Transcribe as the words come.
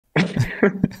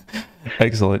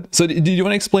Excellent. So, do you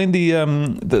want to explain the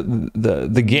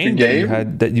game that you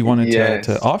had that you wanted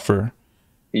to offer?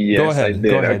 Go Yes, I ahead. Go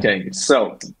did. ahead. Okay,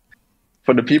 so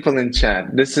for the people in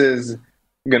chat, this is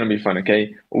gonna be fun.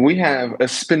 Okay, we have a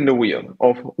spin the wheel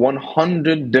of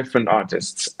 100 different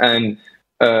artists, and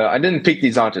I didn't pick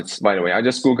these artists, by the way. I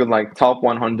just googled like top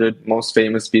 100 most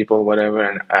famous people, whatever,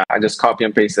 and I just copy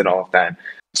and pasted all of that.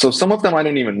 So some of them I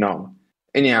don't even know.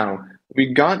 Anyhow,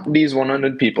 we got these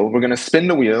 100 people. We're gonna spin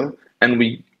the wheel, and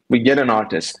we get an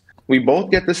artist. We both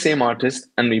get the same artist,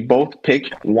 and we both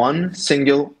pick one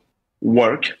single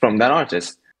work from that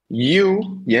artist.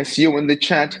 You, yes, you in the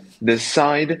chat,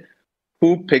 decide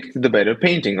who picked the better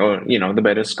painting or, the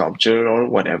better sculpture or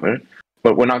whatever.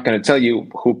 But we're not going to tell you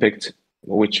who picked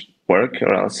which work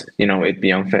or else, it'd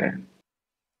be unfair.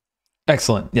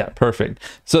 Excellent. Yeah, perfect.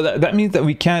 So that means that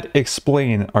we can't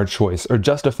explain our choice or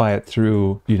justify it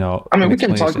through, I mean, we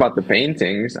can talk about the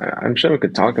paintings. I'm sure we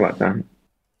could talk about them.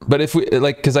 But if we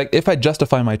because if I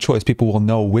justify my choice, people will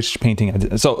know which painting I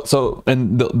did. So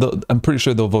and I'm pretty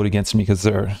sure they'll vote against me because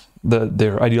they're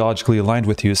ideologically aligned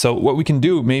with you. So what we can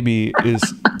do maybe is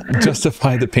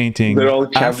justify the painting. They're all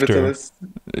capitalists.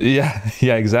 After.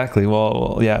 Yeah, exactly.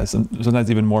 Well, yeah,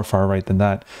 sometimes even more far right than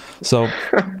that. So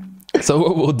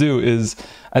what we'll do is,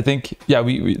 I think,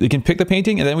 we can pick the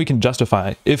painting and then we can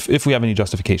justify if we have any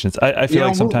justifications. I feel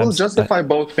like sometimes we'll justify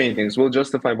both paintings. We'll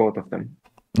justify both of them.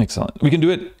 Excellent. We can do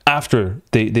it after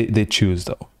they choose,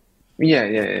 though.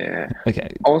 Yeah. Okay.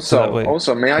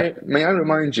 Also, may I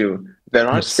remind you, there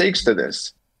are stakes to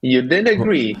this. You did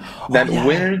agree that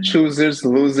winner chooses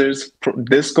losers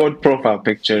Discord profile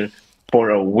picture for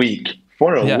a week.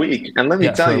 Week. And let me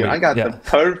tell you, I got the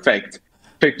perfect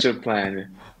picture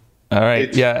plan. All right.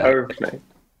 It's perfect.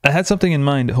 I had something in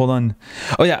mind. Hold on.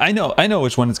 Oh yeah, I know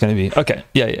which one it's going to be. Okay.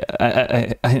 Yeah.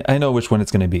 I know which one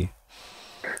it's going to be.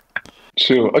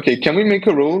 True. Okay, can we make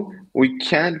a rule? We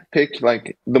can't pick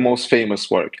like the most famous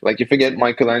work. Like if we get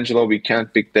Michelangelo, we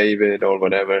can't pick David or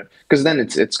whatever, because then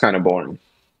it's kind of boring.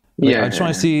 Yeah, I just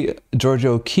want to see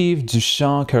Giorgio O'Keeffe,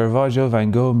 Duchamp, Caravaggio,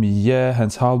 Van Gogh, Millet,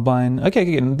 Hans Holbein.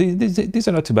 Okay, these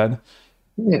are not too bad.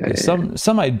 Yeah.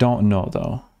 Some I don't know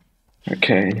though.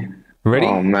 Okay. Ready?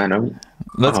 Oh man,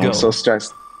 Let's go. I'm so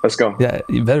stressed. Let's go. Yeah,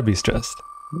 you better be stressed.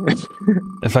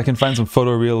 If I can find some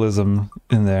photorealism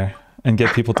in there and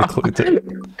get people to click it.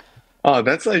 Oh,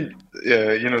 that's like,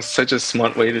 such a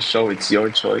smart way to show it's your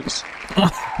choice.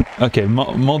 Okay,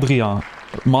 Mondrian.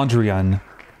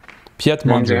 Piet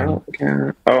Mondrian.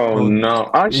 Okay. Oh,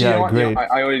 no. Actually, yeah, great.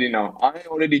 I already know. I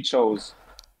already chose.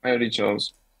 Do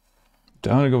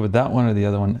I want to go with that one or the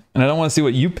other one? And I don't want to see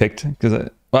what you picked,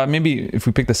 because maybe if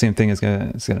we pick the same thing, it's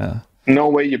gonna. No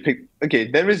way you picked. Okay,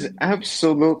 there is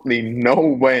absolutely no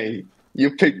way you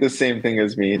picked the same thing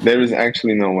as me. There is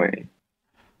actually no way.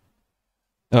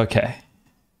 Okay.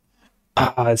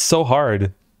 It's so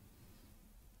hard.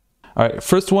 All right,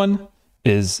 first one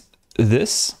is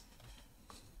this.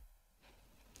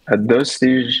 A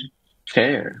Dusty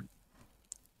chair.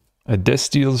 A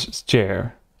Destil's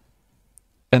chair.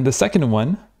 And the second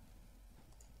one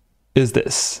is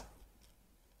this.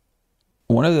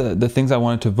 One of the things I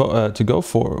wanted to go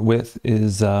for with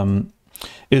is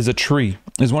a tree.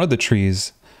 Is one of the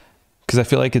trees, because I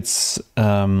feel like it's.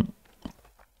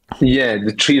 Yeah,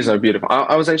 the trees are beautiful.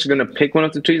 I was actually going to pick one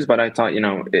of the trees, but I thought,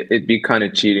 it'd be kind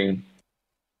of cheating.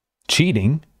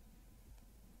 Cheating?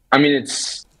 I mean,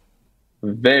 it's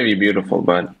very beautiful,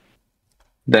 but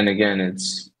then again,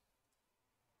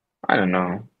 I don't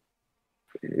know.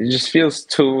 It just feels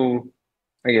too,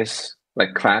 I guess,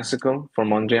 like classical for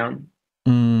Mondrian.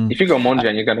 If you go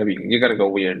Mondrian, you gotta go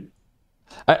weird.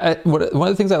 One of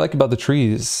the things I like about the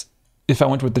trees, if I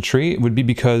went with the tree, it would be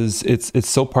because it's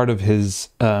so part of his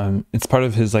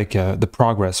like the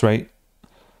progress, right?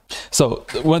 So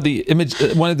one of the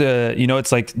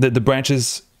it's like the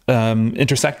branches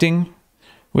intersecting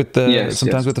with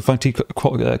sometimes with the funky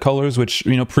colors, which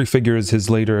prefigures his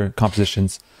later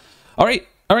compositions. All right,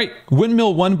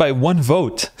 Windmill won by 1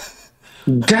 vote.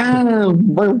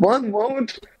 Damn, by 1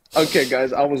 vote. Okay,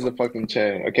 guys, I was the fucking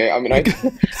chair. Okay, I mean, I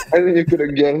think you could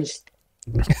have guessed.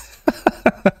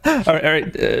 all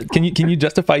right. Can you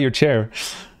justify your chair?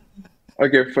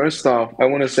 Okay, first off, I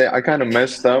want to say I kind of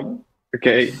messed up.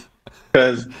 Okay,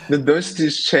 because the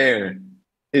Dusty's chair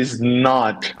is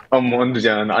not a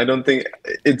Mondrian. I don't think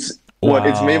it's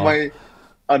it's made by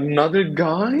another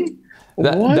guy.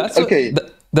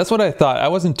 That's what I thought. I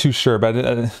wasn't too sure, but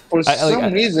for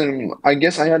some reason, I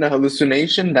guess I had a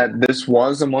hallucination that this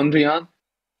was a Mondrian.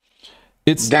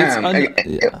 It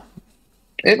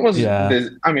was. Yeah.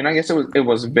 I mean, I guess it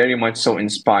was very much so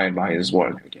inspired by his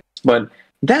work. I guess. But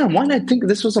Damn, why did I think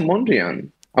this was a Mondrian?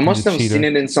 I He's a must have seen cheater.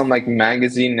 it in some like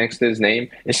magazine next to his name.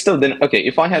 It still didn't. Okay,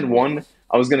 if I had one,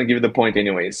 I was gonna give it the point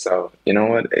anyways. So you know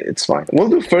what? It's fine. We'll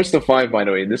do first to five. By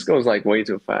the way, this goes like way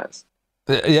too fast.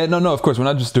 Yeah, no, of course, we're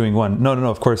not just doing one. No,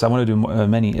 of course, I want to do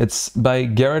many. It's by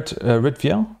Garrett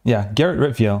Ritviel. Yeah, Garrett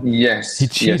Ritviel. Yes. He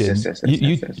cheated. Yes.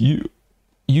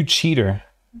 You cheater.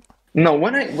 No,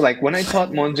 when I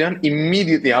thought Mondrian,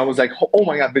 immediately I was like, oh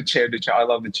my god, the chair. I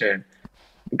love the chair.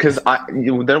 Because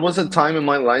there was a time in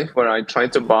my life where I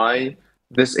tried to buy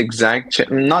this exact chair,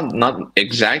 not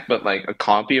exact, but like a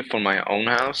copy for my own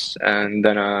house, and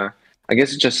then I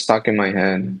guess it just stuck in my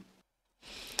head.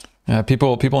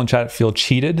 People in chat feel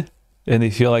cheated, and they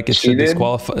feel like it should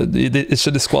disqualify. It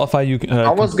should disqualify you.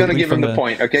 I was gonna give him the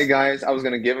point, okay, guys. I was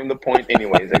gonna give him the point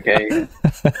anyways, okay.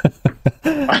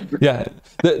 Yeah,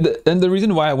 and the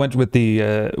reason why I went with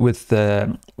the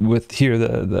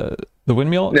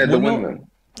windmill. Yeah, the windmill.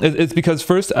 It's because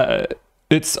first,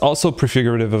 it's also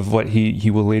prefigurative of what he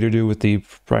will later do with the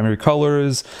primary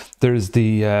colors. There's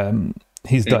the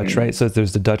he's Dutch, right? So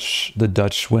there's the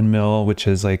Dutch windmill, which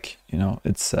is like, you know,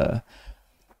 it's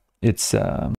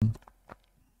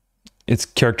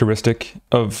characteristic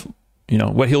of, you know,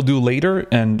 what he'll do later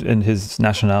and his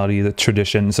nationality, the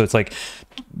tradition. So it's like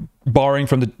borrowing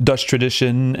from the Dutch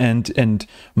tradition and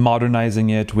modernizing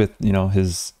it with, you know,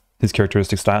 his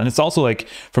characteristic style. And it's also like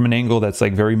from an angle that's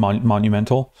like very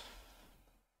monumental.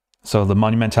 So the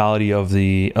monumentality of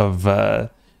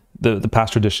the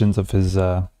past traditions of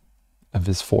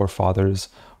his forefathers,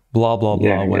 blah blah blah,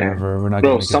 Yeah, whatever. yeah. We're not.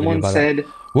 Bro, gonna someone said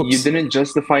you didn't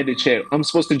justify the chair. I'm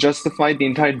supposed to justify the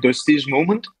entire Dustige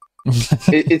movement.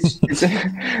 It's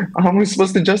how am I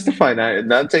supposed to justify that?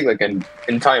 That'd take like an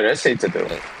entire essay to do.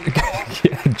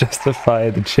 Yeah, justify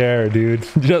the chair, dude.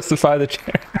 Justify the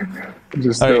chair.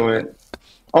 Just do it.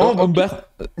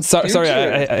 Sorry,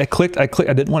 I clicked. I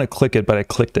didn't want to click it, but I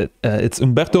clicked it. It's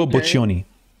Umberto Boccioni.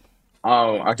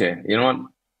 Oh, okay. You know what?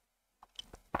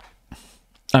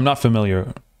 I'm not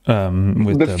familiar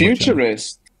with the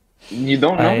futurist. Boccioni. You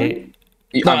don't know him?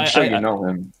 No, I'm sure you know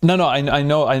him. No, I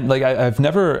know. I've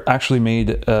never actually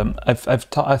made. I've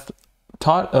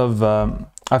thought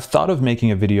of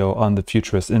making a video on the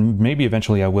futurist, and maybe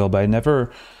eventually I will. But I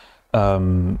never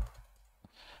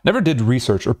did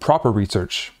research or proper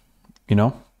research. You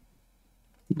know.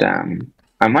 Damn,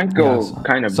 I might go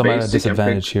kind of some basic. At a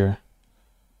disadvantage here.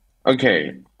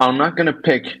 Okay, I'm not gonna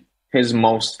pick his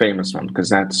most famous one because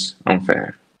that's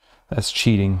unfair. That's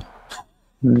cheating.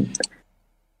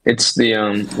 It's the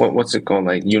what's it called?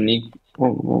 Like unique.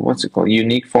 What's it called?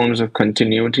 Unique forms of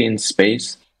continuity in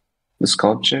space. The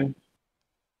sculpture.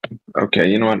 Okay,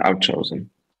 you know what? I've chosen.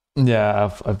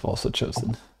 Yeah, I've also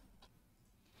chosen.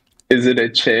 Is it a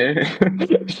chair?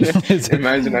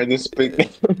 Imagine I just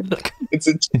picked. It's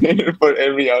a chair for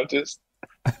every artist.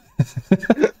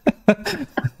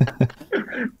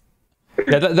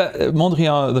 Yeah, that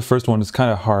Mondrian, the first one, is kind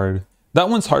of hard. That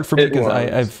one's hard for me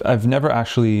because I've never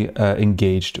actually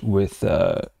engaged with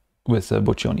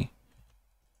Boccioni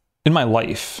in my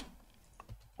life.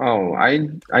 Oh, I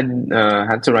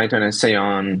had to write an essay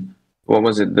on what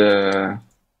was it, the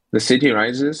City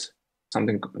Rises,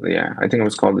 something. Yeah, I think it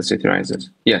was called The City Rises.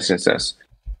 Yes.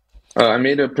 I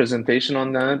made a presentation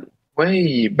on that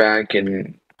way back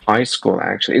in high school.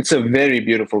 Actually, it's a very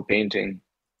beautiful painting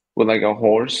with like a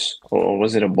horse, or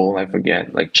was it a bull? I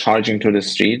forget. Like charging through the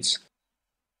streets.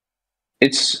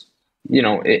 It's, you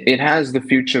know, it has the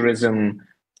futurism,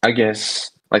 I guess,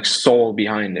 like soul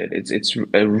behind it. It's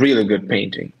a really good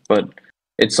painting, but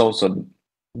it's also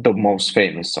the most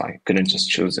famous, so I couldn't just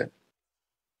choose it.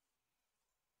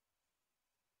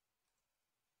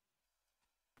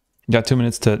 You got 2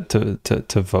 minutes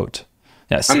to vote.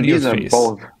 Yeah, I mean, these are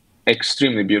both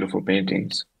extremely beautiful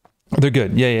paintings. They're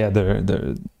good. Yeah,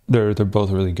 they're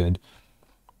both really good.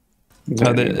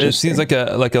 It seems like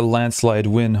a landslide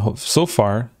win so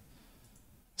far.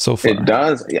 It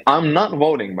does. I'm not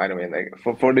voting, by the way. Like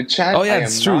for the chat. Oh yeah,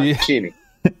 it's true. Not cheating.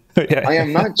 Yeah. I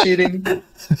am not cheating.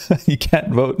 You can't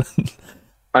vote.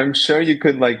 I'm sure you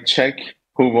could like check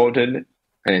who voted,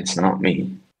 and it's not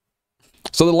me.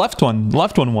 So the left one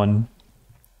won.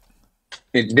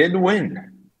 It did win.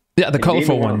 Yeah, the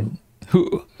colorful one.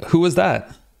 Who was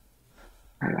that?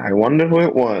 I wonder who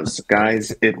it was,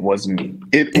 guys. It was me.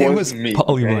 It was me.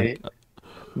 Okay?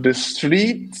 The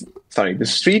street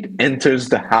enters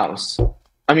the house.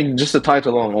 I mean, just the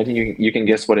title alone, I think you can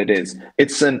guess what it is.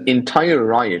 It's an entire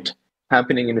riot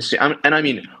happening in the street. And I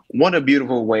mean, what a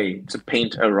beautiful way to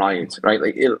paint a riot, right?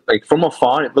 Like from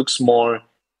afar, it looks more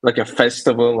like a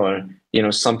festival or, you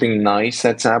know, something nice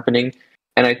that's happening.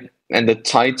 And the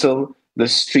title, "The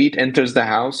Street Enters the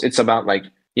House," it's about like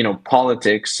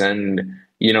politics, and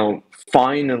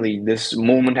finally this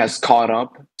movement has caught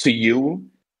up to you,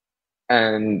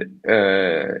 and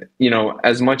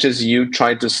as much as you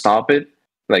tried to stop it,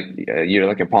 like you're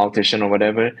like a politician or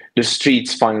whatever, the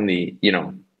streets finally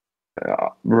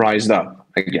rised up,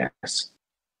 I guess.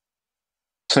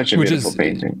 Such a beautiful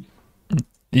painting.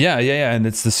 Yeah, and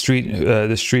it's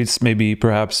the streets maybe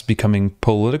perhaps becoming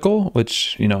political,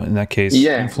 which in that case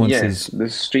influences. The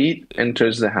street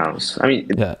enters the house. I mean,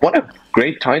 what a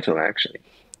great title, actually.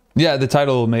 Yeah, the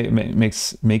title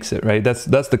makes it right. That's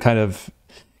the kind of,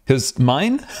 because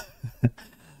mine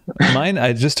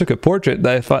I just took a portrait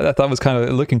that I thought was kind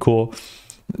of looking cool.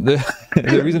 The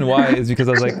reason why is because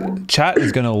I was like, chat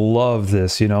is gonna love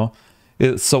this.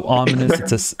 It's so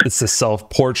ominous. It's a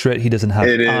self-portrait. He doesn't have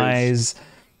eyes.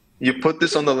 You put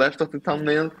this on the left of the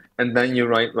thumbnail, and then you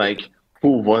write like,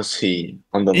 who was he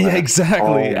on the left? Yeah,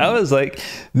 exactly. I was like,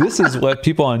 this is what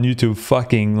people on YouTube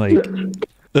fucking like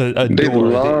adore. They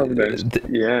love that.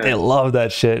 Yeah, they love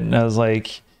that shit. And I was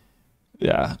like,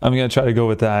 yeah, I'm gonna try to go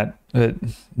with that. But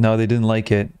no, they didn't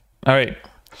like it. All right.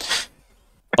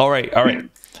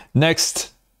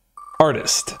 Next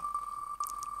artist.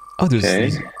 Oh,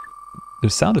 there's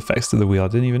sound effects to the wheel. I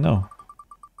didn't even know.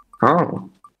 Oh.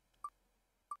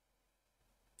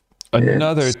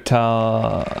 Another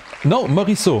no,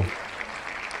 Morisot.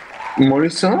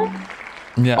 Morisot?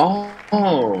 Yeah.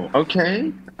 Oh,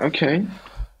 okay. I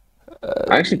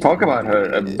actually talk about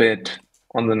her a bit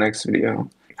on the next video.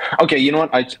 Okay, you know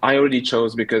what? I already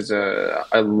chose because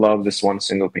I love this one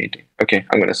single painting. Okay,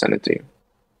 I'm gonna send it to you.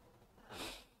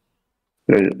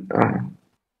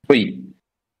 Wait,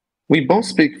 we both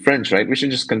speak French, right? We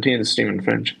should just continue the stream in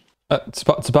French. Tu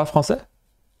parles français?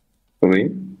 Oui.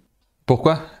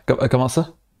 Pourquoi? Comment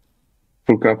ça?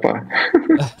 Pourquoi pas?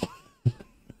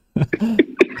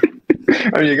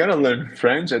 I mean, you gotta learn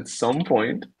French at some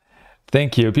point.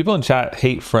 Thank you. People in chat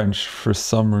hate French for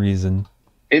some reason.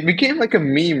 It became like a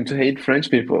meme to hate French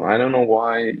people. I don't know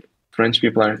why French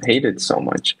people are hated so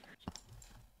much.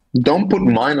 Don't put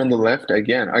mine on the left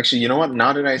again. Actually, you know what?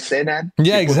 Now that I say that,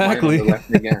 yeah, exactly. Put mine on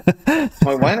the left again.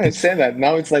 Why did I say that?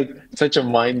 Now it's like such a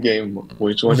mind game.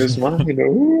 Which one is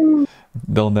mine?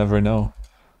 They'll never know.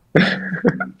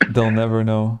 They'll never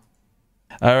know.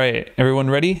 All right, everyone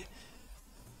ready?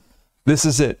 This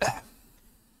is it.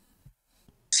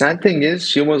 Sad thing is,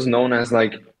 she was known as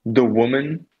like the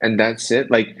woman, and that's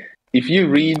it. Like, if you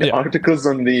read articles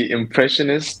on the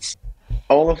Impressionists,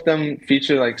 all of them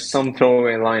feature like some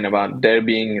throwaway line about there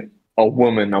being a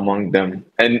woman among them,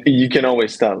 and you can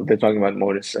always tell they're talking about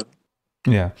Morisot.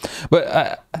 Yeah,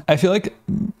 but I feel like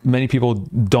many people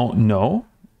don't know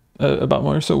about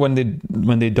Morisot when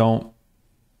they don't,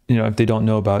 if they don't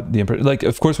know about the like,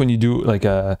 of course, when you do like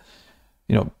a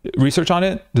research on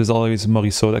it, there's always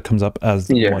Morisot that comes up as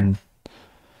the one.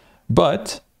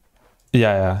 But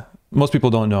yeah, most people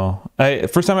don't know.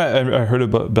 First time I heard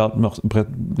about Berthe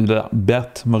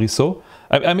Morisot,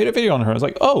 I made a video on her. I was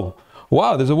like, oh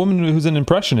wow, there's a woman who's an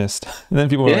impressionist. And then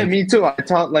people were like, me too. I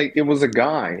thought like it was a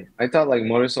guy. I thought like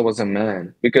Morisot was a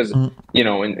man because in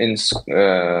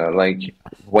like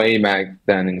way back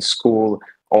then in school,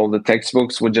 all the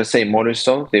textbooks would just say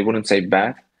Morisot. They wouldn't say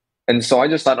Berthe. And so I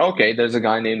just thought, okay, there's a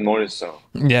guy named Morisot.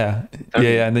 Yeah.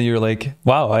 And then you were like,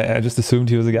 wow, I just assumed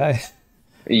he was a guy.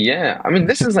 Yeah. I mean,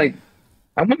 this is like,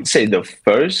 I wouldn't say the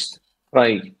first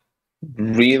like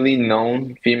really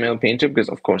known female painter, because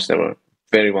of course there were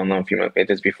very well-known female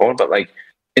painters before, but like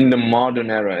in the modern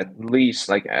era, at least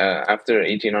like after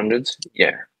 1800s,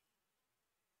 yeah,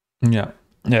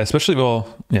 especially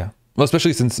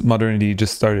especially since modernity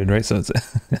just started, right? So it's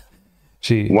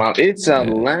wow, it's a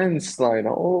landslide.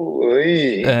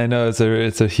 Holy, I know,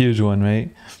 it's a huge one,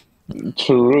 right?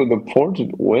 True, the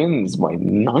portrait wins by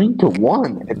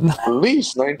 9-1, at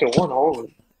least 9-1.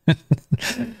 Holy.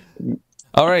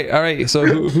 All right. So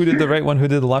who did the right one? Who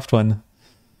did the left one?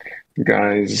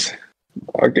 Guys,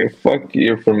 okay, fuck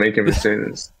you for making me say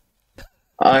this.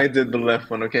 I did the left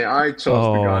one, okay? I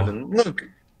chose the garden. Look,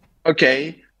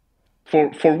 okay, for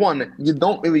one, you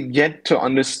don't really get to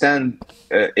understand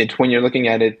it when you're looking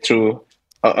at it through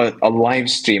a live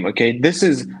stream, okay? This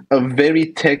is a very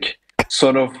thick,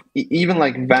 sort of, even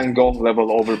like Van Gogh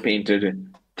level overpainted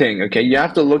thing, okay? You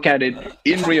have to look at it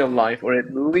in real life, or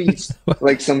at least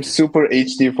like some super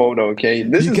HD photo, okay?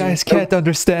 You guys can't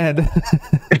understand.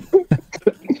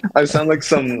 I sound like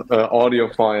some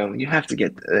audiophile. You have to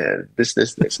get this.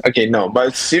 Okay, no,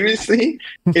 but seriously,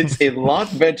 it's a lot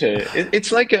better.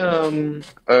 It's like a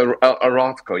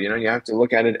Rothko, you have to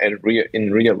look at it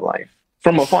in real life.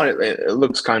 from afar, it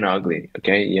looks kind of ugly.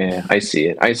 Okay, yeah, I see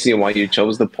it. I see why you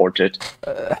chose the portrait,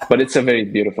 but it's a very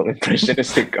beautiful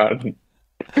impressionistic garden.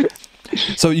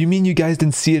 So you mean you guys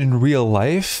didn't see it in real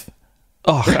life?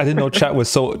 Oh, I didn't know chat was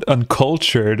so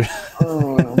uncultured.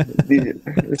 Oh,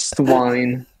 it's the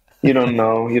wine. You don't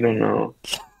know. You don't know.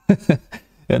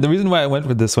 Yeah, the reason why I went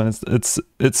with this one is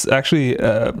it's actually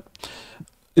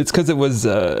it's because it was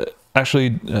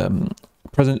actually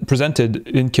presented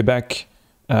in Quebec.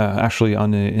 Actually,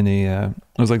 it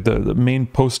was like the main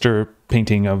poster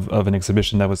painting of an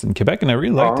exhibition that was in Quebec, and I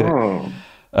really liked it.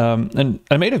 And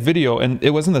I made a video, and it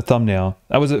wasn't the thumbnail.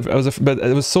 But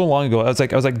it was so long ago. I was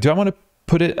like, do I want to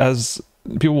put it as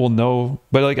people will know?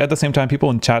 But like at the same time, people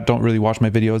in chat don't really watch my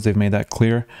videos. They've made that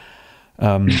clear.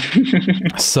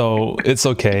 So it's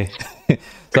okay.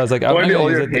 So I was like, why do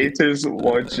all your haters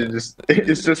watch you?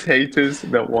 It's just haters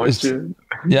that watch you.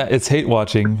 Yeah, it's hate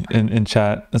watching in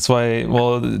chat. That's why.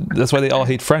 Well, that's why they all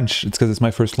hate French. It's because it's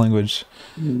my first language.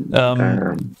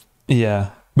 Yeah.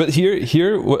 But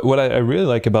here, what I really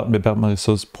like about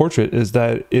Marisso's portrait is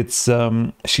that it's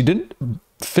she didn't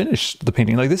finish the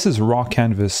painting. Like, this is raw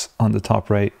canvas on the top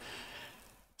right,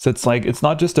 so it's like it's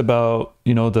not just about,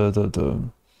 you know,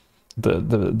 the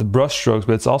brush strokes,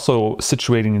 but it's also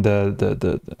situating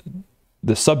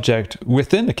the subject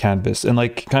within the canvas, and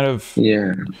like kind of,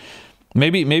 yeah,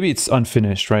 maybe it's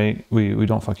unfinished, right? We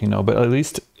don't fucking know, but at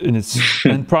least in its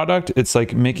end product, it's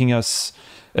like making us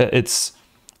it's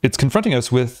confronting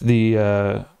us with the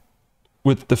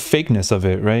fakeness of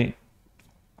it, right?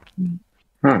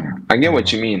 I get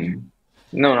what you mean.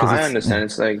 No, I understand.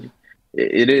 It's like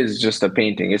it is just a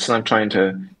painting. It's not trying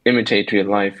to imitate real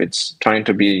life. It's trying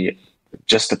to be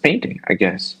just a painting, I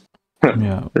guess.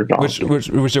 Yeah, which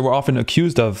they were often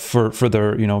accused of for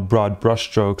their, you know, broad brush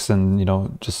strokes, and, you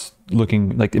know, just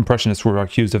looking like impressionists were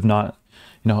accused of not,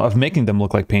 you know, of making them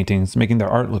look like paintings, making their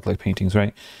art look like paintings,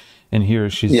 right? And here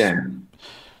she's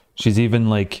even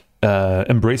like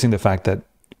embracing the fact that,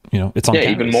 you know, it's on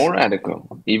canvas. Even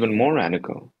more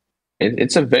radical.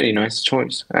 It's a very nice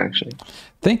choice, actually.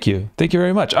 Thank you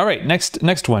very much. All right,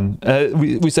 next one.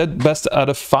 We said best out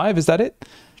of 5. Is that it?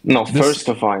 No, first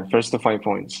to 5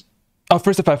 points. Oh,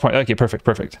 first to 5 points. Okay,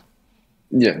 perfect.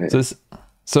 Yeah.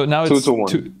 So now it's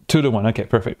 2-1. 2-1. Okay,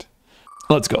 perfect.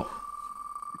 Let's go.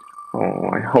 Oh,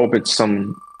 I hope it's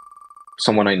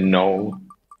someone I know,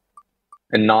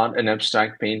 and not an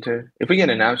abstract painter. If we get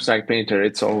an abstract painter,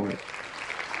 it's over.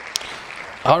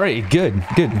 All right, good.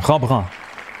 Rembrandt.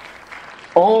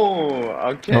 Oh,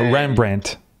 okay. Or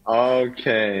Rembrandt.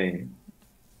 Okay.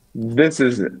 This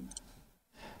is it.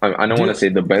 I don't want to say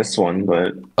the best one,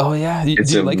 but oh yeah, do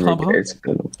you like Rembrandt? It's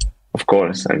good. Of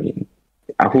course. I mean,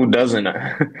 who doesn't?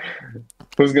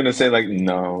 Who's gonna say like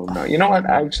no? You know what?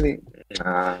 Actually,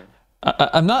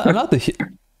 I'm not the.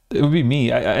 It would be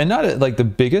me. I'm not like the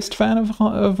biggest fan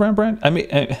of Rembrandt. I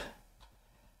mean,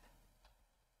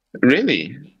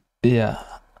 really? Yeah.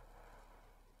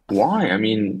 Why? I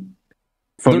mean,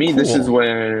 for me, cool. This is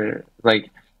where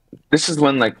this is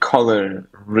when like color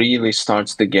really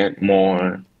starts to get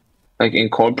more like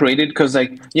incorporated, because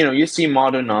like, you know, you see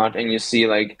modern art and you see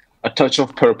like a touch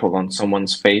of purple on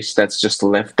someone's face that's just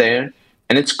left there,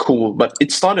 and it's cool, but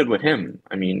it started with him.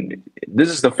 I mean, this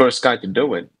is the first guy to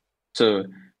do it, to,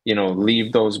 you know,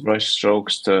 leave those brush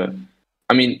strokes to,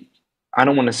 I mean, I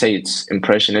don't want to say it's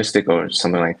impressionistic or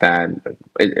something like that,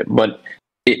 but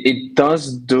it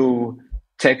does do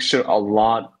texture a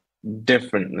lot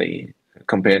differently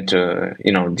compared to,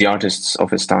 you know, the artists of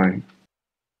his time.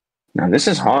 Now this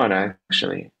is hard,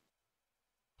 actually.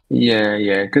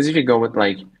 Yeah, because if you go with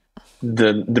like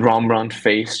the Rembrandt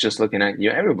face just looking at you,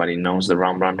 everybody knows the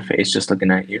Rembrandt face just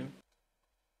looking at you.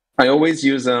 I always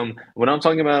use when I'm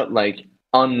talking about like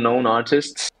unknown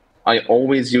artists, I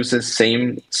always use the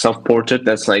same self-portrait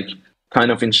that's like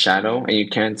kind of in shadow and you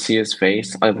can't see his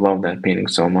face. I love that painting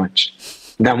so much.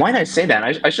 Now, why did I say that?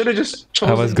 I should have just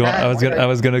chosen I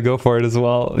was gonna go for it as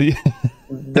well.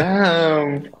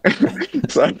 Damn.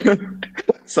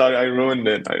 Sorry, I ruined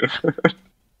it.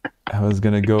 I was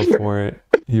gonna go for it.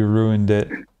 You ruined it.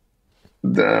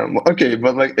 Damn. Okay,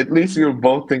 but like at least we were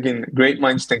both thinking great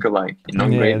minds think alike. You know,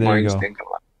 great minds think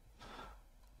alike.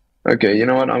 Okay, you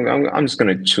know what? I'm just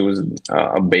gonna choose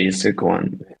a basic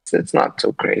one. It's not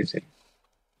too crazy.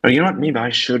 Or you know what? Maybe I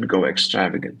should go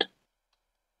extravagant.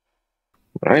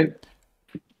 Right?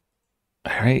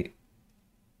 All right.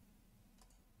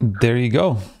 There you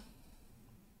go.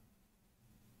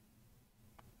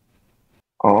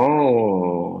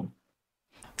 Oh.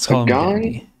 A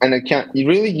guy and a cat.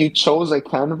 You chose a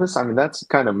canvas? I mean, that's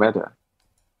kind of meta.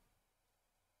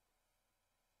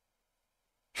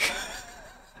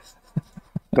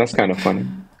 That's kind of funny.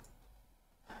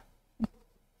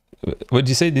 What did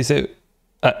you say? Did you say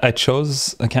I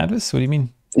chose a canvas? What do you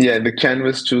mean? Yeah, the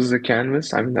canvas, choose the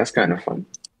canvas. I mean, that's kind of fun.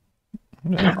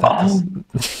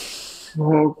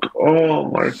 Oh, oh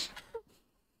my.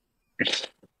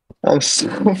 I'm so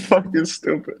fucking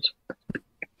stupid.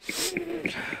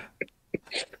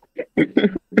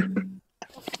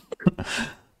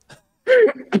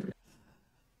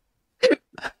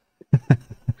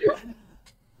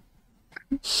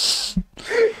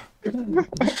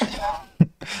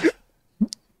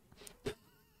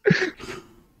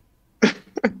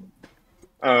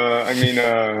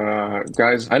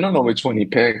 Guys, I don't know which one he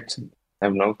picked. I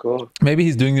have no clue. Maybe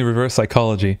he's doing the reverse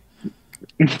psychology.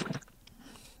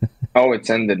 Oh, it's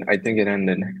ended. I think it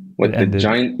ended with the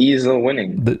giant easel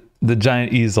winning. The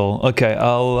giant easel. Okay,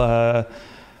 I'll.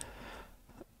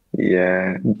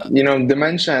 Yeah, you know,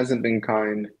 dementia hasn't been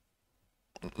kind.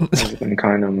 Hasn't been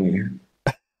kind on me.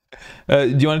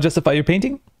 Do you want to justify your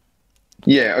painting?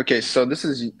 Yeah. Okay. So this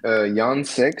is Jan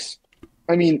 6.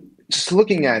 I mean, just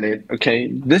looking at it. Okay,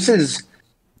 this is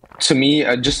to me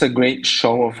just a great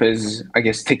show of his, I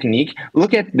guess, technique.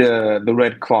 Look at the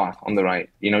red cloth on the right.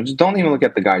 You know, just don't even look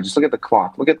at the guy. Just look at the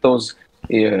cloth. Look at those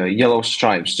yellow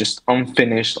stripes, just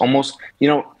unfinished, almost. You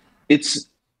know, it's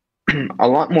a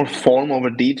lot more form over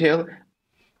detail.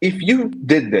 If you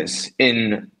did this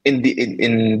in the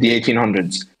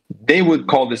 1800s, they would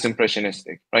call this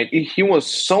impressionistic, right? He was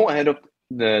so ahead of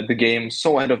the game,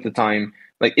 so ahead of the time.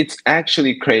 Like, it's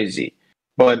actually crazy.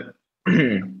 But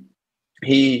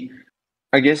he,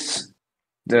 I guess,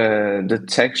 the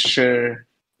texture,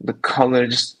 the color,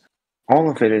 just all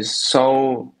of it is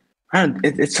so.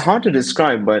 It's hard to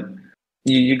describe, but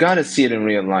you got to see it in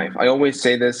real life. I always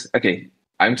say this. Okay,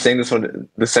 I'm saying this for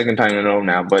the second time in a row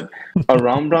now, but a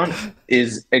Rembrandt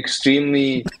is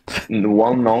extremely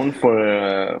well known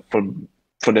for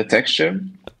the texture,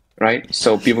 right?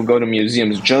 So people go to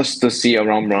museums just to see a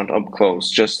Rembrandt up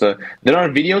close. There are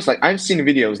videos, like I've seen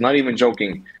videos, not even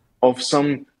joking, of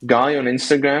some guy on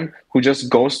Instagram who just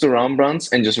goes to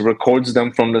Rembrandts and just records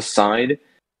them from the side.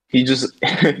 He just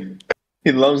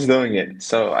he loves doing it.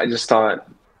 So I just thought,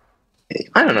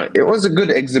 I don't know, it was a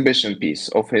good exhibition piece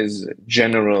of his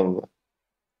general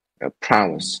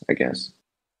prowess, I guess.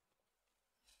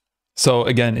 So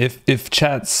again, if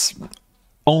chats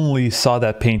only saw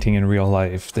that painting in real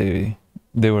life, they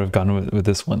would have gone with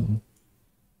this one.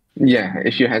 Yeah,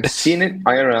 if you had seen it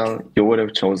IRL, you would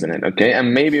have chosen it, okay?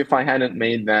 And maybe if I hadn't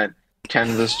made that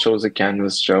canvas chose a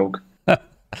canvas joke.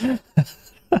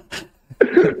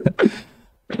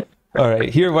 All right,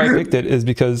 here why I picked it is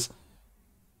because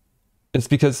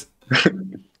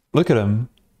look at him.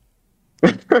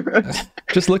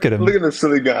 Just look at him. Look at the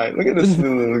silly guy. Look at this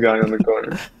silly little guy on the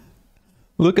corner.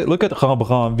 Look at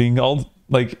Rembrandt being all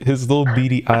like his little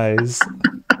beady eyes.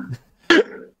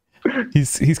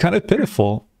 He's kind of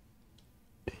pitiful.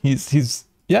 He's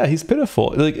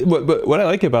pitiful. Like, but what I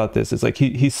like about this is like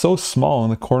he's so small in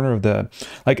the corner of the,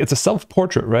 like, it's a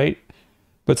self-portrait, right?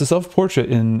 But it's a self-portrait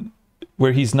in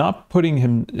where he's not putting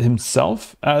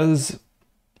himself as,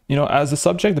 you know, as the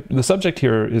subject. The subject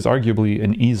here is arguably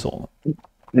an easel.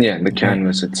 Yeah, the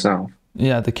canvas itself.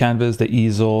 Yeah, the canvas, the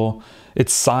easel,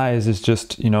 its size is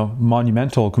just, you know,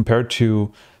 monumental compared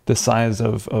to the size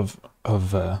of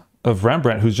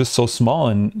Rembrandt, who's just so small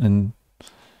and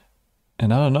I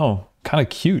don't know, kind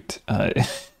of cute.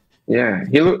 Yeah,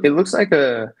 it looks like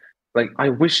I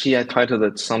wish he had titled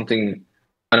it something,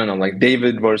 I don't know, like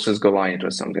David versus Goliath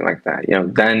or something like that. You know,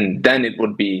 then it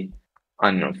would be,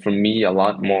 I don't know, for me a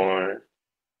lot more,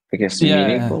 I guess,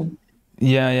 meaningful.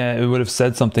 Yeah, it would have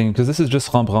said something, because this is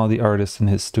just Rembrandt, the artist, in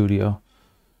his studio.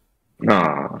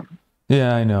 Ah.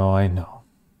 Yeah, I know.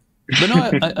 But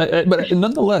no, but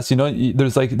nonetheless, you know,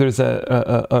 there's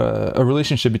a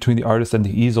relationship between the artist and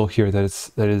the easel here that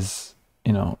is,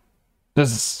 you know,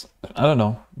 there's, I don't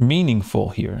know, meaningful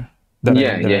here. That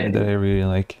I really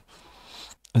like.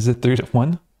 Is it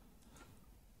 3-1?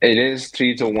 It is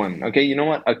 3-1. Okay, you know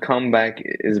what? A comeback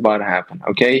is about to happen.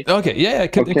 Okay. Okay. Yeah.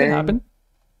 It could happen.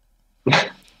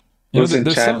 Listen,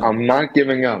 Chad, I'm not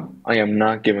giving up. I am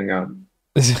not giving up.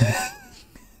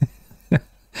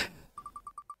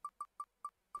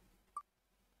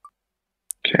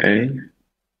 Okay.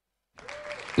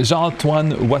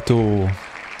 Jean-Antoine Watteau.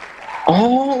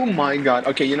 Oh my God.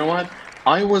 Okay, you know what?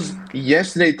 I was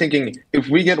yesterday thinking, if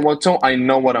we get Watteau, I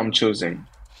know what I'm choosing.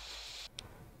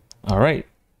 All right.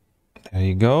 There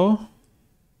you go.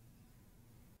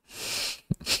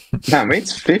 Damn,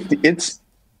 it's 50. It's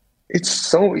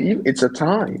so even. It's a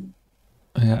tie.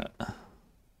 Yeah.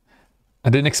 I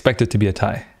didn't expect it to be a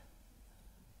tie.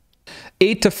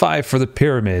 8-5 for the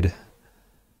pyramid.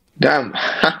 Damn.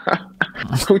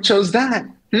 Who chose that?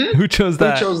 Who chose Who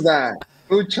that? chose that?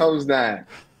 Who chose that?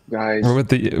 Guys, We're with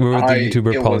the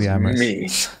YouTuber it was polyamorous. me.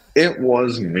 It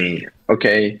was me.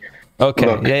 Okay. Okay.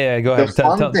 Look, Yeah. Go the ahead.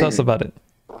 fun Tell us thing. about it.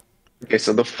 Okay,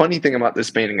 so the funny thing about this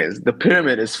painting is the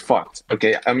pyramid is fucked.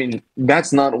 Okay, I mean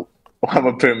that's not how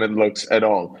a pyramid looks at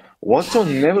all. Watto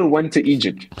never went to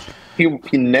Egypt.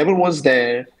 He never was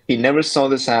there. He never saw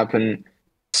this happen.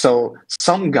 So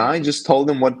some guy just told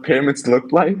him what pyramids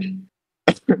looked like,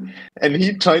 and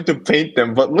he tried to paint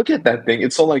them. But look at that thing;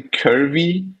 it's all like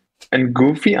curvy and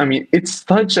goofy. I mean, it's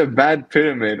such a bad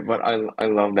pyramid, but I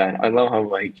love that. I love how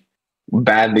like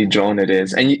badly drawn it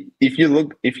is. And if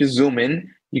you zoom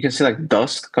in, you can see like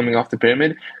dust coming off the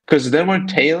pyramid because there were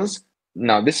tales.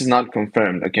 Now, this is not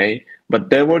confirmed, okay? But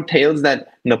there were tales that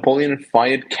Napoleon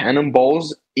fired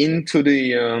cannonballs into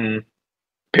the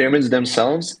pyramids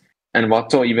themselves, and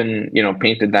Watteau even,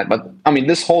 painted that. But I mean,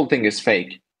 this whole thing is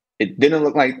fake. It didn't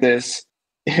look like this.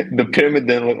 The pyramid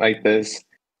didn't look like this.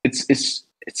 It's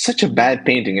such a bad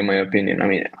painting, in my opinion. I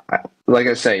mean, like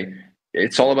I say,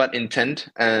 it's all about intent,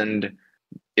 and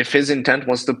if his intent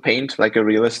was to paint like a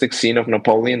realistic scene of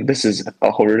Napoleon, this is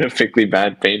a horrifically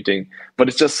bad painting. But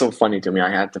it's just so funny to me. I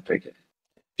had to pick it.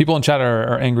 People in chat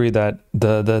are angry that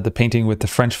the painting with the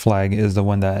French flag is the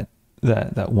one that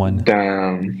won.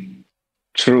 Damn.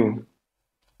 True.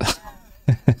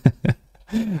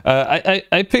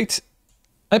 I picked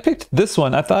this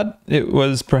one. I thought it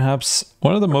was perhaps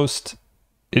one of the most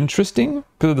interesting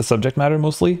because of the subject matter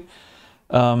mostly,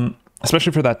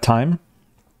 especially for that time.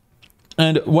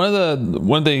 And one of the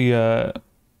most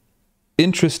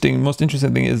interesting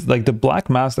thing is like the black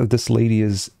mask that this lady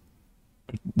is.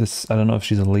 This, I don't know if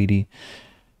she's a lady.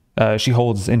 She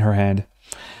holds in her hand.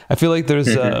 I feel like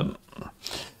there's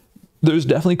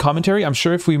definitely commentary. I'm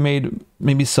sure if we made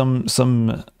maybe some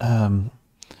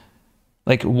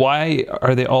like, why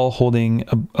are they all holding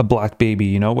a black baby?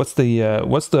 You know, what's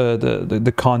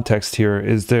the context here?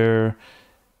 Is there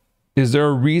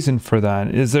a reason for that?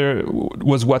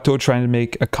 Was Watteau trying to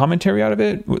make a commentary out of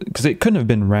it? Because it couldn't have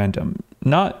been random.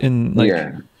 Not in like,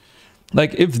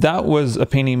 like if that was a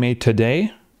painting made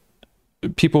today,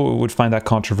 people would find that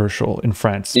controversial in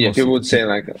France. Yeah, people would say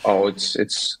like, oh,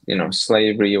 it's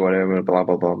slavery or whatever, blah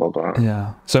blah blah blah blah.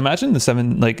 Yeah. So imagine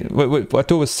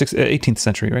Watteau was 18th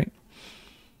century, right?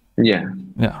 Yeah.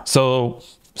 Yeah. So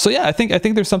yeah, I think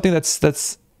there's something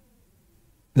that's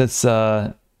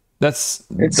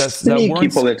sneaky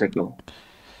political.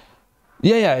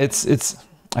 Yeah, it's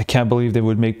I can't believe they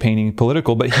would make painting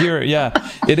political, but here, yeah,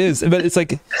 it is. But it's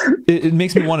like it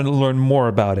makes me want to learn more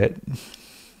about it.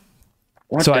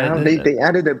 What the hell? They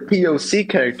added a POC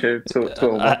character to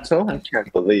Watteau? I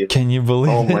can't believe. Can you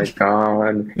believe it? Oh my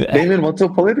god. They made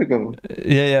Watteau political.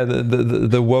 Yeah,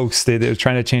 the wokes, they're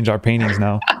trying to change our paintings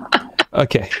now.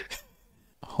 Okay.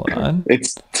 Hold on.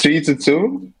 It's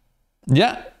 3-2?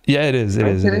 Yeah, it is. It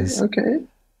is. Okay.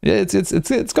 Yeah,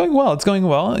 it's going well. It's going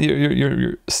well.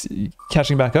 You're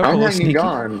catching back up. I'm hanging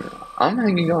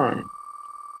on.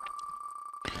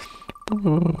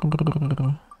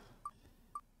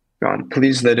 God,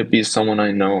 please let it be someone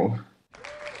I know.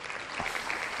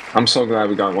 I'm so glad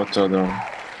we got Watteau though.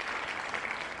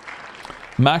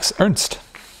 Max Ernst.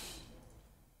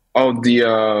 Oh, the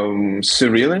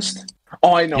surrealist.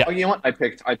 Oh, I know. Yeah. Oh, you know what? I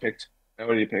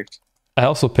already picked. I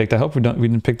also picked. I hope we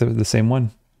didn't pick the same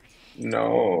one.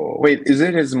 No. Wait, is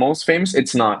it his most famous?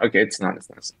 It's not. Okay, it's not.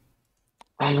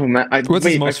 Oh man, I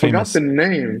forgot the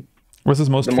name. What's his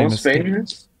most famous? Most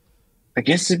famous? I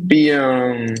guess it'd be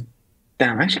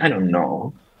damn, actually I don't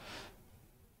know.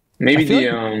 Maybe the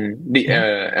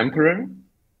Emperor?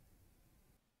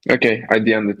 Okay, I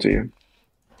DM'd it to you.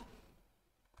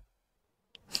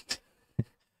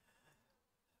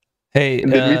 Hey,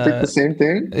 did we pick the same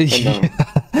thing? No?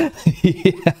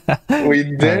 Yeah. We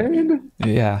did?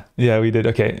 Yeah, we did.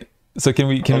 Okay. So can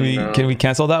we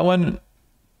cancel that one?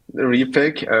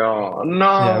 Repick? Oh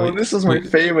no, yeah, this is my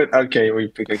favorite. Okay, we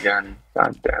pick again.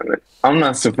 God damn it. I'm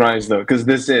not surprised though, because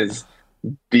this is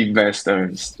the best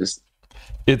Ernst.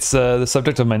 It's the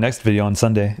subject of my next video on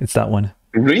Sunday. It's that one.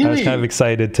 Really? I was kind of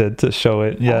excited to show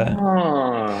it. Yeah.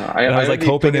 I was like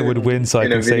hoping it would win so I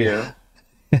can say.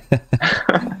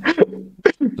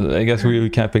 I guess we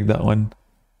can't pick that one.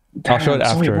 Damn, I'll show it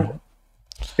after.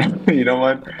 You know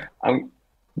what?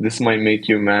 This might make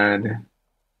you mad.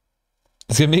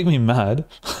 It's gonna make me mad.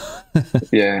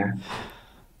 Yeah.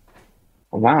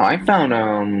 Wow, I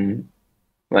found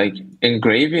like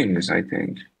engravings, I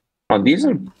think. Oh, these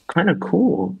are kind of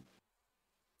cool.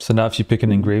 So now if you pick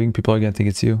an engraving, people are gonna think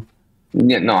it's you.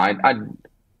 Yeah, no, I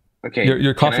okay.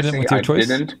 You're confident with your choice?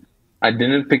 I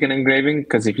didn't pick an engraving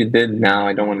because if you did now,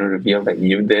 I don't want to reveal that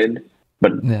you did.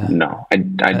 But Yeah. no,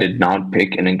 I did not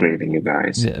pick an engraving, you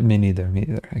guys. Yeah, me neither. Me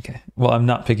neither. Okay. Well, I'm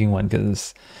not picking one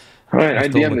because. All right, I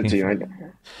DM'd it to you.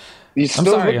 You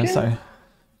still I'm looking? sorry.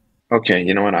 Okay,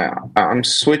 you know what? I'm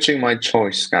switching my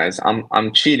choice, guys.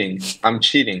 I'm cheating. I'm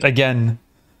cheating. Again.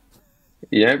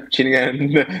 Yep, cheating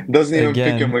again. Doesn't even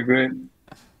pick a Magritte.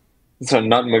 So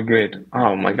not Magritte.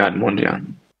 Oh my God,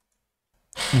 Mondrian.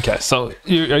 Okay, so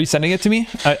are you sending it to me?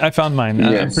 I found mine.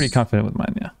 Yes. I'm pretty confident with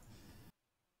mine. Yeah.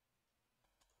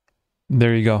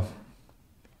 There you go.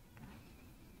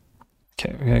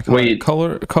 Okay, we're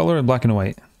gonna color and black and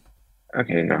white.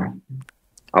 Okay, no.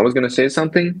 I was gonna say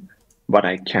something, but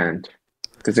I can't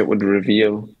because it would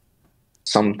reveal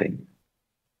something.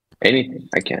 Anything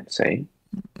I can't say.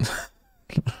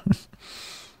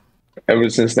 Ever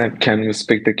since that canvas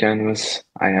picked the canvas,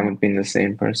 I haven't been the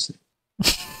same person.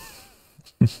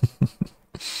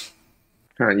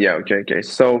 Yeah, okay.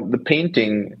 So the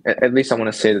painting, at least I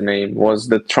want to say the name, was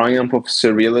The Triumph of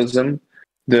Surrealism.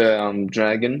 The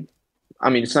dragon. I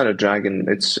mean, it's not a dragon;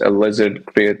 it's a lizard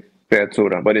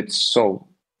creatura, but it's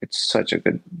such a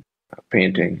good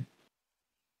painting.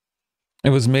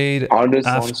 It was made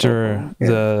after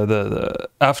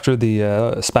after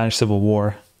the Spanish Civil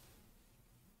War.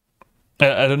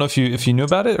 I don't know if you knew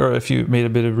about it or if you made a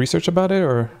bit of research about it,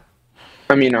 or.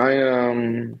 I mean,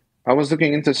 I was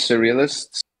looking into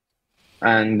surrealists,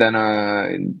 and then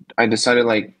I decided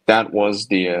like that was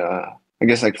the I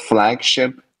guess like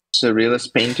flagship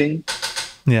surrealist painting.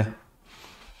 Yeah.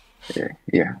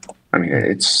 Yeah. I mean,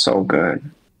 it's so good.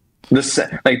 The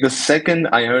second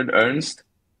I heard Ernst,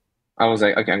 I was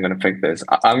like, okay, I'm gonna pick this.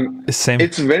 Same.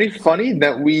 It's very funny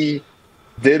that we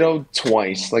ditto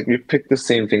twice. Like we picked the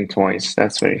same thing twice.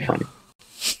 That's very funny.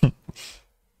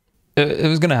 It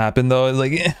was gonna happen though.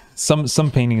 Like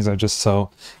some paintings are just so.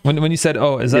 When you said,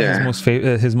 "Oh, is that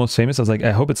his most famous?" I was like,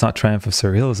 I hope it's not Triumph of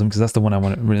Surrealism because that's the one I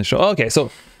want to really show. Oh, okay, so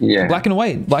yeah, black and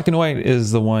white. Black and white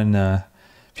is the one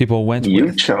people went with.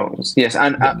 You chose, yes,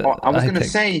 and I was gonna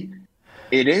say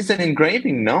it is an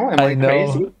engraving. No, am I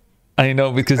crazy? I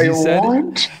know because you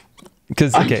said.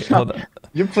 Because okay, hold on.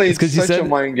 You played such a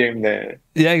mind game there.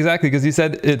 Yeah, exactly. Because you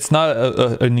said it's not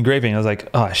an engraving. I was like,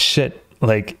 oh shit.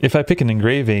 Like if I pick an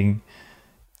engraving,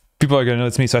 people are gonna know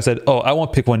it's me. So I said, oh, I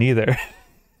won't pick one either.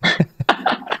 I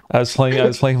was playing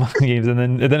mind games, and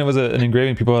then it was an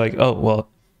engraving. People were like, oh well,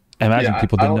 I imagine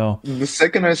people didn't know. The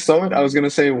second I saw it, I was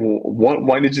gonna say, what?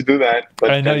 Why did you do that?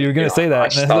 But I know you were gonna say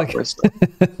that.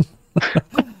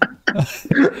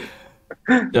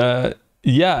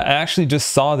 Yeah, I actually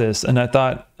just saw this and I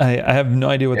thought I have no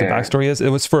idea what the backstory is. It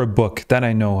was for a book that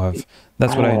I know of.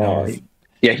 That's what I know of.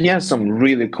 Yeah, he has some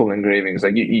really cool engravings.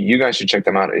 Like you guys should check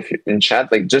them out if you're in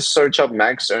chat. Like just search up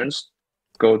Max Ernst,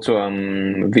 go to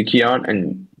Wikiart,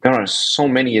 and there are so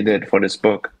many he did for this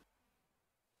book.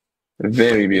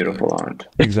 Very beautiful art.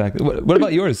 Exactly. What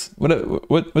about yours?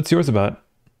 What's yours about?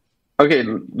 Okay,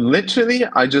 literally,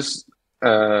 I just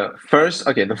the first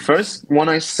one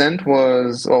I sent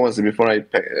was, what was it before I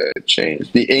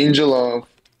changed? The Angel of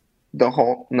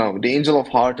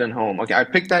Heart and Home. Okay, I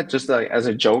picked that just like as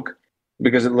a joke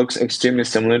because it looks extremely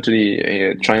similar to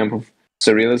the Triumph of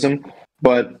Surrealism.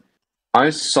 But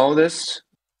I saw this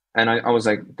and I was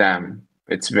like, damn,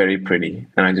 it's very pretty,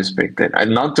 and I just picked it.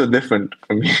 And not too different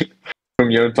from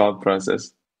your thought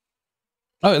process.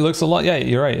 Oh, it looks a lot. Yeah,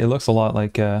 you're right. It looks a lot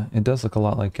like. It does look a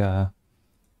lot like.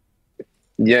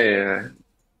 Yeah.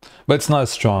 But it's not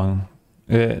as strong.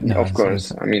 No, of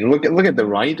course. I mean, look at the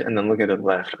right and then look at the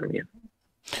left. I mean,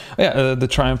 yeah, the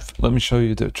Triumph. Let me show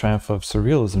you the Triumph of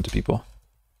Surrealism to people.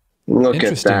 Look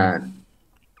at that.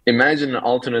 Imagine an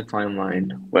alternate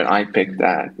timeline where I picked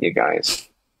that, you guys.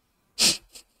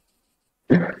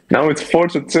 Now it's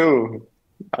 4-2.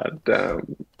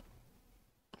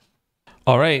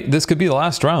 All right, this could be the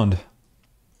last round.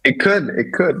 It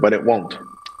could, but it won't.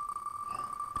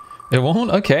 It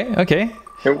won't? Okay.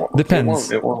 It won't.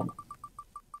 Depends. It won't.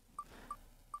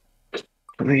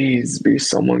 Please be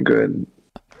someone good.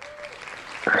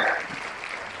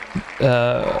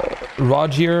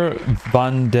 Rogier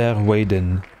van der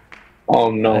Weyden. Oh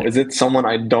no, is it someone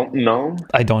I don't know?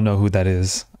 I don't know who that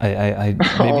is. I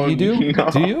maybe you do? No.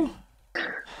 Do you?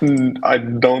 I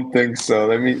don't think so.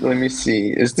 Let me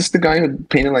see. Is this the guy who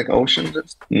painted like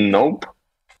oceans? Nope.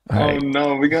 Right. Oh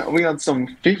no, we got some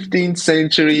 15th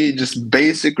century, just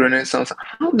basic Renaissance.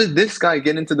 How did this guy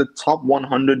get into the top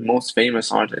 100 most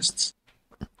famous artists?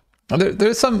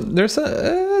 There's some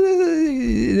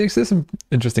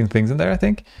interesting things in there, I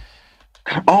think.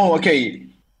 Oh, okay.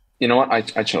 You know what?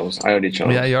 I chose. I already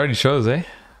chose. Yeah, you already chose, eh?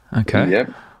 Okay.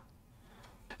 Yep.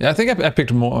 Yeah, I think I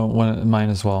picked one mine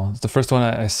as well. It's the first one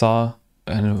I saw,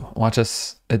 and watch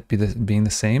us it being the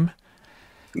same.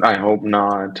 I hope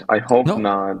not. I hope No,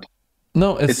 not.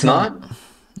 no, it's It's not. not?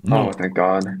 Oh, No, thank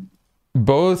God.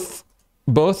 both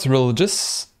both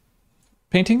religious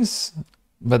paintings,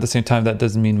 but at the same time that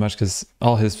doesn't mean much because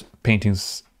all his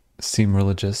paintings seem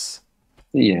religious.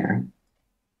 Yeah.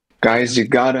 Guys, you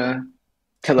gotta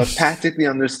telepathically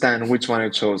understand which one I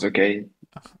chose, okay?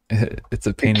 It's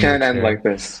a It painting of a can't end chair. like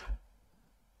this.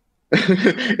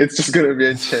 It's just gonna be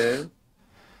a chair.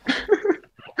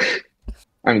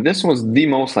 I mean, this was the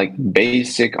most like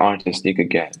basic artist you could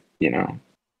get, you know.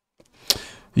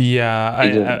 Yeah,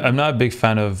 He just, I'm not a big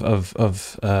fan of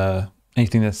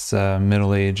anything that's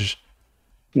middle age.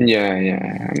 yeah,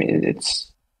 yeah. I mean,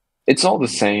 it's all the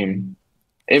same.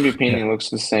 Every Yeah. painting looks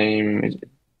the same.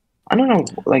 I don't know,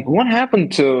 like what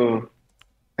happened to,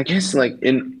 I guess like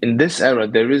in this era,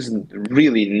 there is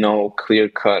really no clear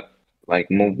cut like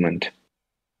movement.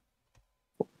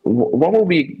 What will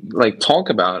we like talk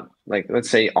about? Like, let's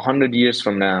say 100 years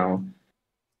from now,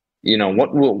 you know,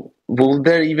 what will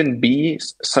there even be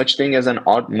such thing as an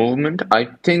art movement? I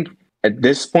think at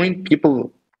this point,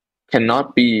 people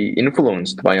cannot be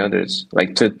influenced by others,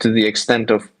 like to the extent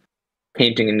of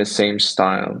painting in the same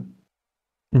style.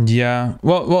 Yeah.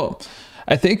 Well,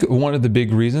 I think one of the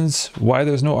big reasons why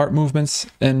there's no art movements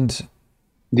and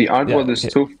The art yeah, world is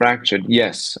too fractured.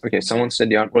 Yes. Okay. Someone said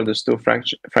the art world is too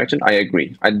fractured. I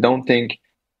agree. I don't think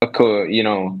you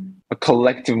know, a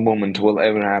collective movement will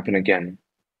ever happen again.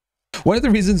 one of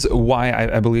the reasons why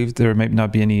I believe there might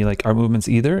not be any like art movements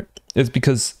either is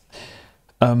because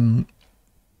um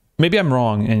maybe I'm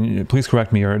wrong and please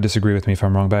correct me or disagree with me if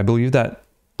I'm wrong, but I believe that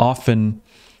often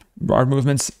art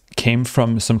movements came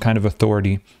from some kind of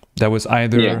authority that was Yeah.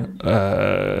 either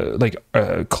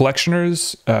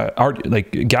collectioners, art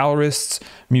like gallerists,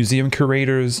 museum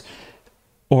curators,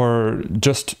 or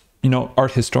just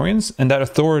art historians, and that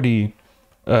authority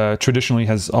traditionally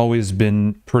has always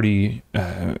been pretty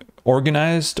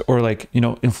organized or like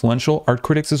influential art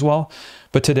critics as well.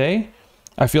 But today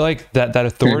I feel like that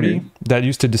authority Hmm. that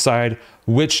used to decide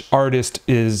which artist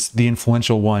is the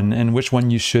influential one and which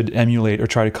one you should emulate or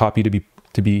try to copy to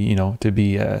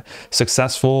be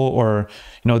successful, or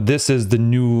this is the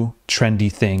new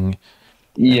trendy thing.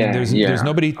 And Yeah. there's Yeah.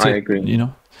 nobody I to agree.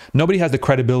 nobody has the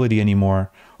credibility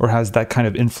anymore or has that kind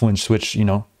of influence which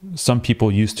some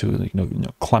people used to, like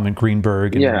Clement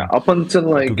Greenberg Yeah. and Up until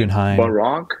like Guggenheim.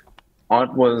 Baroque,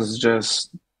 art was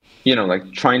just, you know,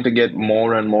 like trying to get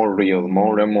more and more real,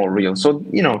 more and more real. So,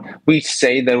 you know, we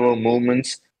say there were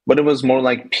movements, but it was more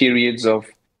like periods of,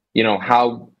 you know,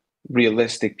 how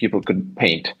realistic people could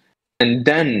paint. And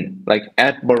then, like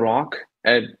at Baroque,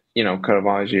 at, you know,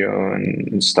 Caravaggio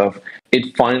and stuff,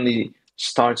 it finally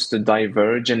starts to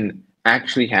diverge and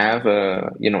actually have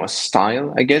a, you know, a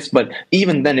style, I guess. But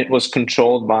even then, it was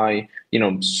controlled by, you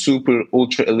know, super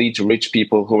ultra elite rich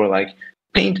people who were like,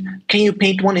 paint, can you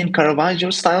paint one in Caravaggio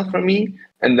style for me?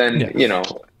 And then, Yeah. you know,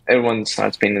 everyone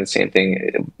starts painting the same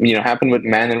thing. You know, happened with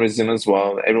mannerism as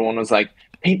well. Everyone was like,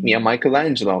 paint me a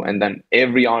Michelangelo. And then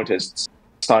every artist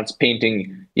starts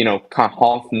painting, you know,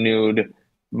 half nude,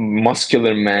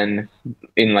 muscular men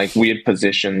in like weird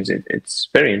positions. It's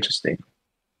very interesting.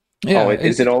 Oh, Yeah,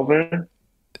 is it over?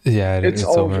 It's it's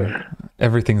over. over.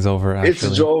 Everything's over It's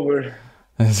actually. over.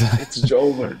 It's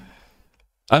over.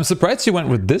 I'm surprised you went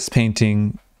with this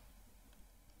painting.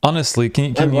 Honestly, I can you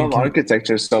love can you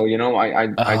architecture, so you know, you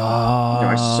know,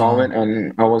 I saw uh it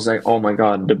and I was like, oh my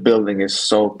God, the building is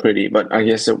so pretty. But I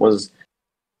guess it was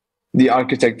the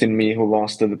architect in me who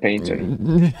lost to the painter.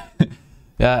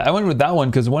 yeah, I went with that one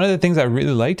because one of the things I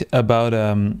really liked about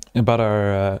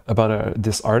our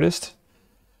this artist,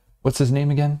 what's his name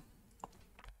again?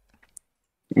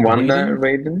 Wanda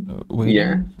Waiting, Raiden? Yeah, waiting,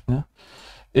 yeah, yeah,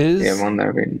 is Wanda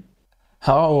Raiden.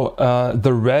 how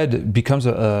the red becomes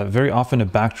a very often a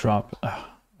backdrop. I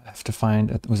have to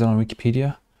find. Was it on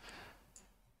Wikipedia?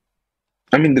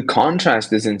 I mean, the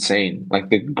contrast is insane. Like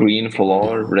the green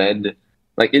floor, red,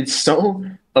 like it's so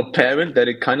apparent that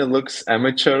it kind of looks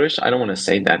amateurish. I don't want to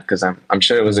say that because I'm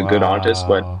sure it was a good artist,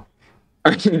 but Wow.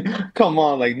 I mean, come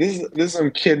on, like this is some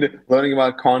kid learning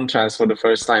about contrast for the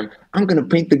first time. I'm gonna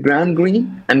paint the ground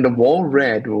green and the wall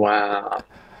red. Wow.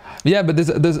 Yeah, but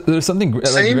there's something like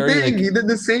Same very thing. like He did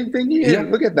the same thing here. yeah,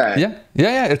 Look at that.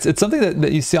 yeah. It's something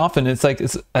that you see often. It's like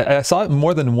I saw it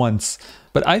more than once,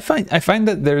 but I find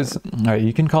that there's all right.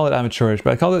 You can call it amateurish,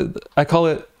 but I call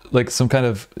it like some kind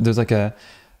of there's like a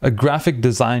graphic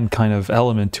design kind of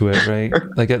element to it, right?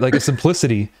 Like a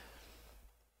simplicity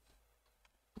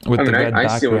I with the mean, red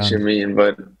I see what you background. mean,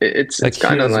 but it's Like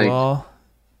kind here of as like well.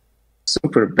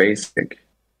 super basic.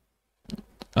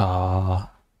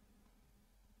 Ah,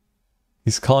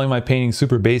 he's calling my painting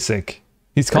super basic.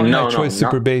 He's calling my choice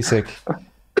super basic.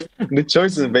 The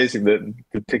choice is basic. The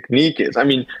technique is. I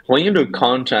mean, when you do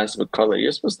contrast with color,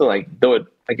 you're supposed to like do it,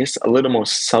 I guess, a little more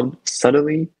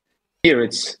subtly. Here,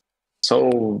 it's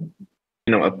so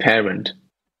apparent.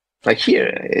 Like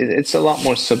here, it's a lot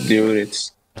more subdued.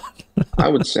 It's, I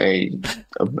would say,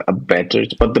 a better.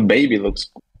 But the baby looks.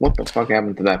 What the fuck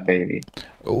happened to that baby?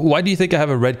 Why do you think I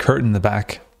have a red curtain in the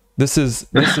back? This is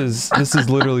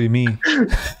literally me.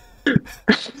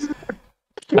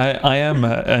 I am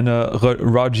a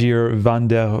Rogier van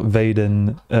der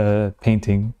Weyden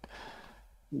painting.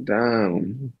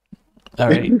 Damn. All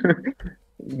right.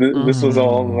 This was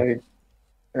all like,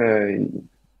 a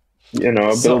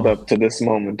build up to this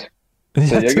moment.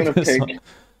 So you're gonna pick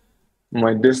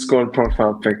my Discord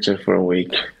profile picture for a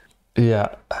week.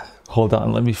 Yeah. Hold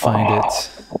on. Let me find it.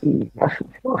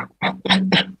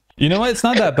 You know what? It's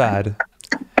not that bad.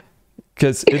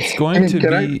 Because it's going to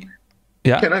be...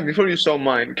 Yeah. Can I, before you show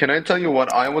mine, can I tell you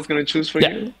what I was going to choose for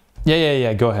you?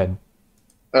 Yeah. Go ahead.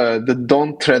 The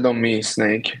Don't Tread on Me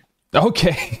snake.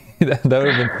 Okay. that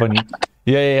would have been funny.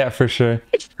 Yeah, for sure.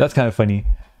 That's kind of funny.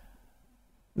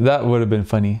 That would have been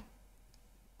funny.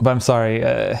 But I'm sorry.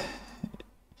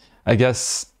 I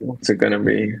guess... What's it going to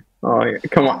be? Oh, yeah.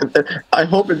 Come on. I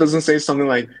hope it doesn't say something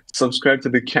like, subscribe to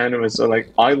the canvas, or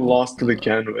like, I lost to the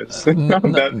canvas. That'd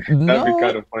be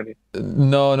kind of funny.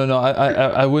 No.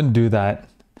 I wouldn't do that.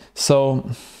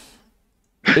 So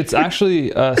it's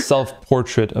actually a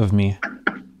self-portrait of me.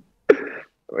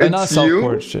 Not a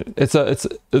self-portrait.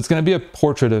 It's gonna be a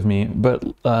portrait of me, but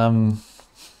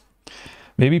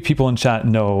maybe people in chat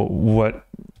know what.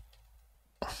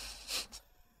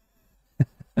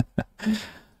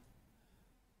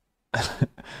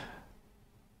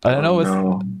 I don't know what's...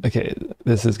 No. Okay,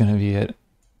 this is gonna be it.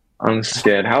 I'm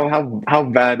scared. How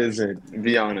bad is it?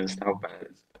 Be honest. How bad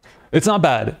is it? It's not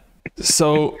bad.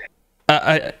 So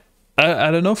I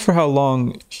don't know for how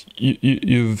long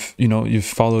you've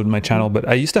followed my channel, but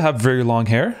I used to have very long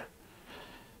hair,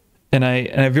 and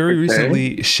I very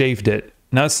recently shaved it.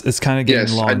 Now it's kind of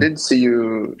getting long. Yes, I did see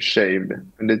you shaved.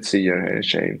 I did see your hair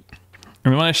shaved.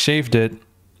 And when I shaved it,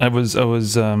 I was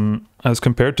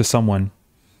compared to someone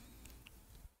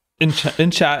in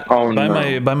chat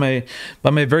by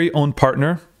my very own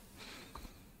partner,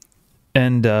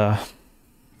 and I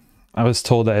was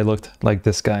told that I looked like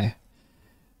this guy,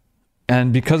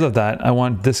 and because of that, I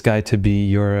want this guy to be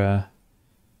your.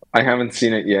 I haven't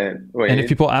seen it yet. Wait. And if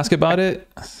people ask about it,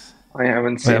 I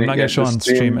haven't seen it yet. I'm not gonna show on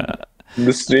stream.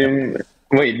 The stream.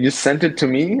 Wait, you sent it to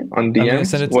me on DMs? I'm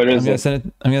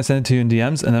gonna send it to you in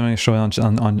DMs, and then I'm gonna show it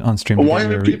on stream. Why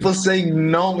are people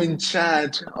saying no in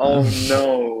chat? Oh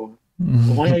no!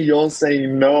 Why are y'all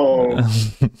saying no?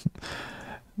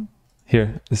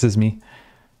 Here, this is me.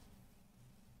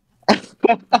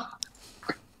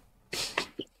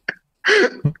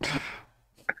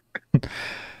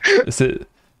 This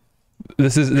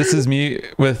is me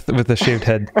with a shaved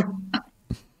head.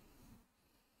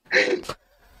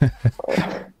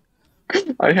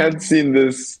 I had seen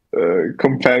this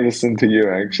comparison to you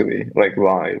actually, like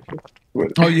live.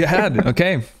 Oh, you had?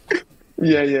 Okay.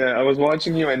 Yeah. I was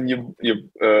watching you, and you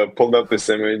pulled up this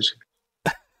image.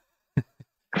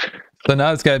 So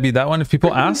now it's gotta be that one. If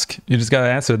people ask, you just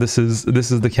gotta answer. This is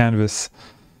the canvas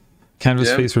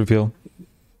face reveal.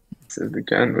 This is the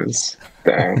canvas.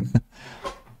 Damn.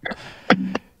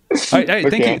 All right,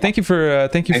 okay. Thank you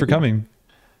for coming.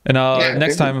 And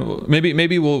next time,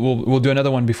 maybe we'll do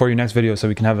another one before your next video, so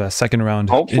we can have a second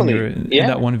round. Hopefully, in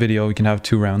that one video, we can have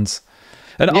 2 rounds.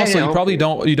 And also, you probably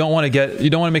don't want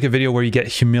to make a video where you get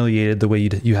humiliated the way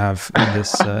you have in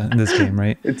this game,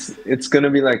 right? It's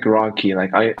gonna be like Rocky.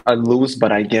 Like I lose,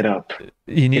 but I get up.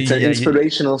 It's an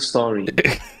inspirational story.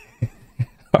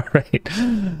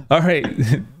 All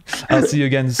right. I'll see you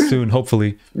again soon,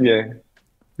 hopefully. Yeah.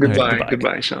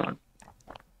 Goodbye, Sean.